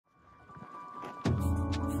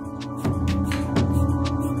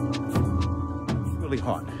really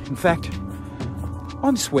hot. In fact,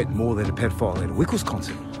 I'm sweating more than a pedophile at a Wickles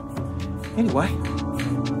concert. Anyway.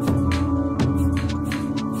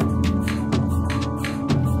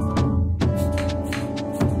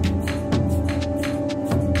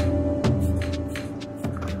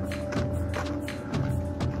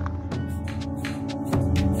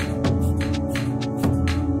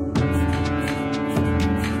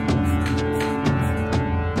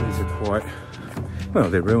 Well,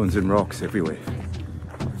 there are ruins and rocks everywhere.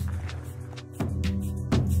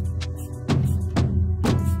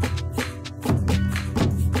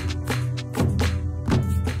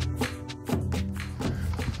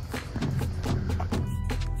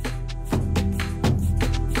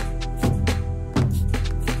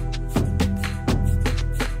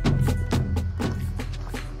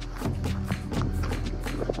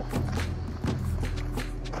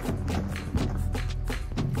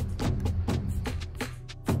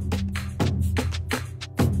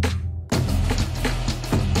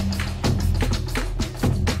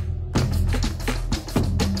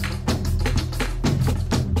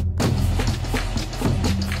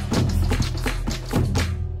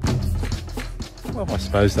 Well, I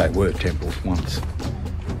suppose they were temples once,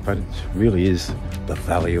 but it really is the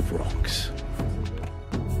Valley of Rocks.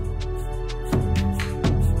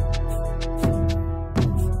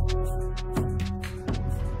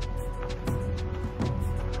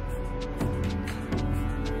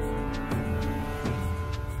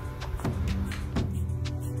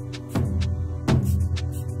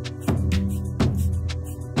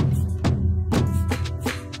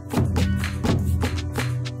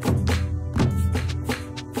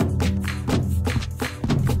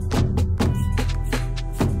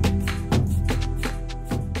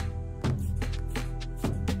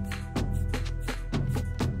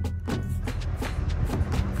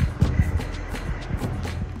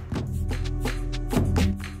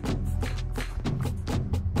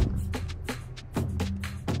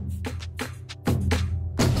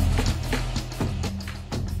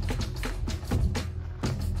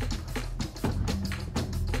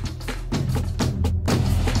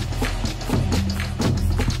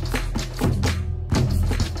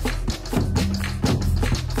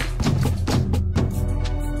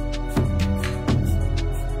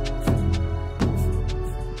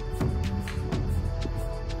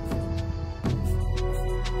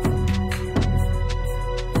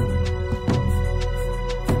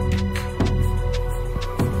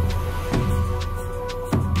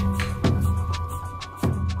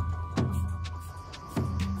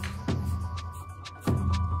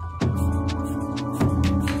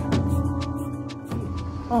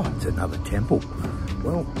 Oh, it's another temple.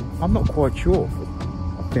 Well, I'm not quite sure.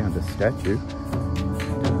 I found a statue.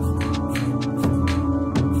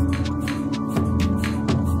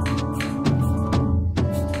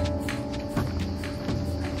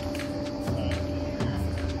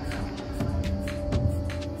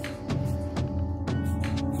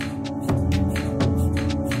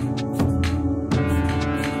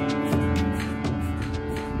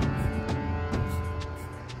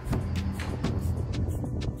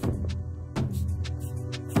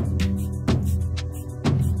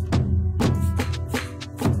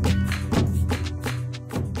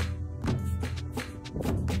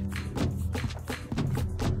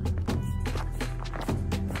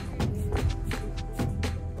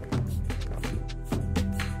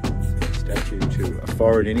 To a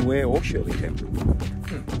Forward Anywhere or Shirley Temple.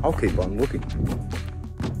 I'll keep on looking.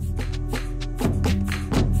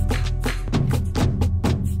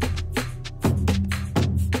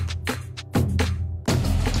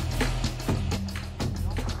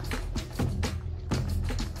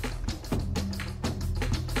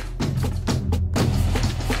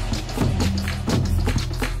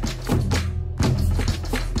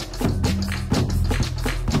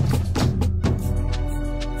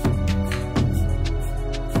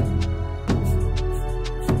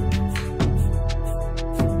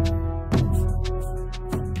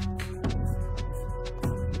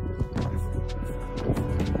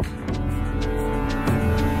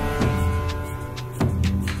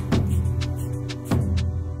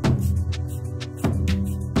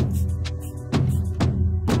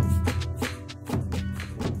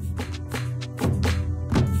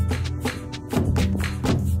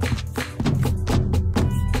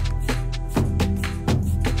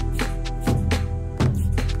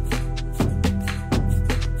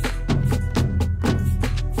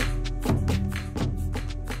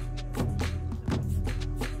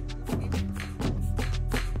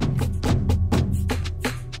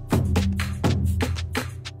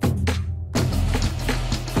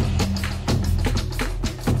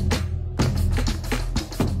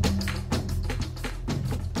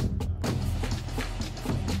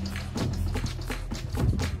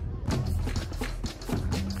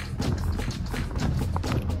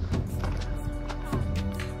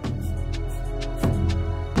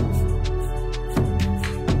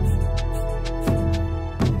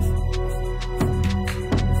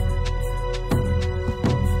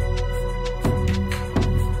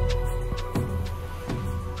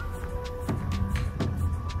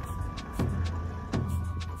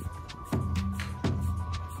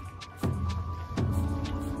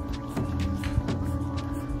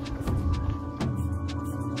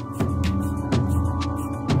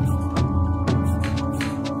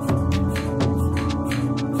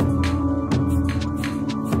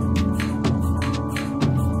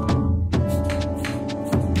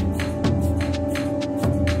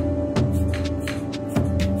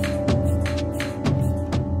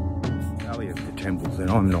 temples, and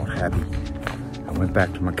I'm not happy. I went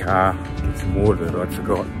back to my car, get some water that I'd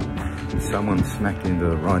forgot, and someone smacked into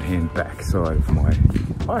the right-hand back side of my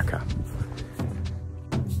hiker.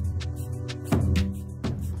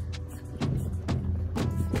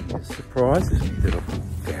 It surprises me that I've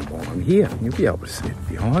found why I'm here. You'll be able to see it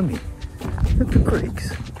behind me. That the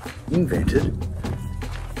Greeks invented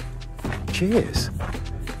chairs.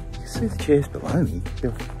 You can see the chairs below me.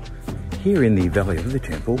 They're here in the Valley of the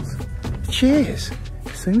Temples. Chairs.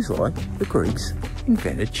 It seems like the Greeks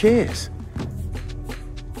invented chairs.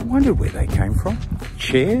 I wondered where they came from.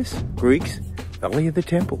 Chairs, Greeks, Valley of the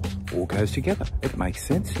Temples. All goes together. It makes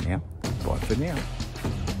sense now. Bye for now.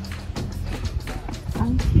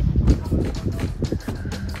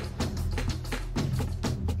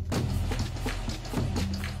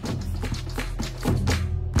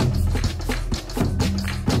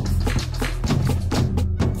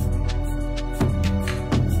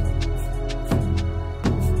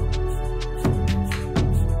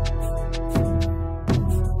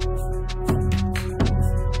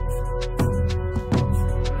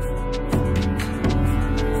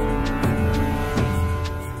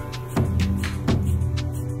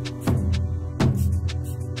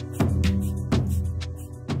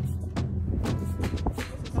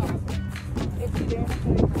 If you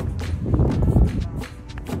don't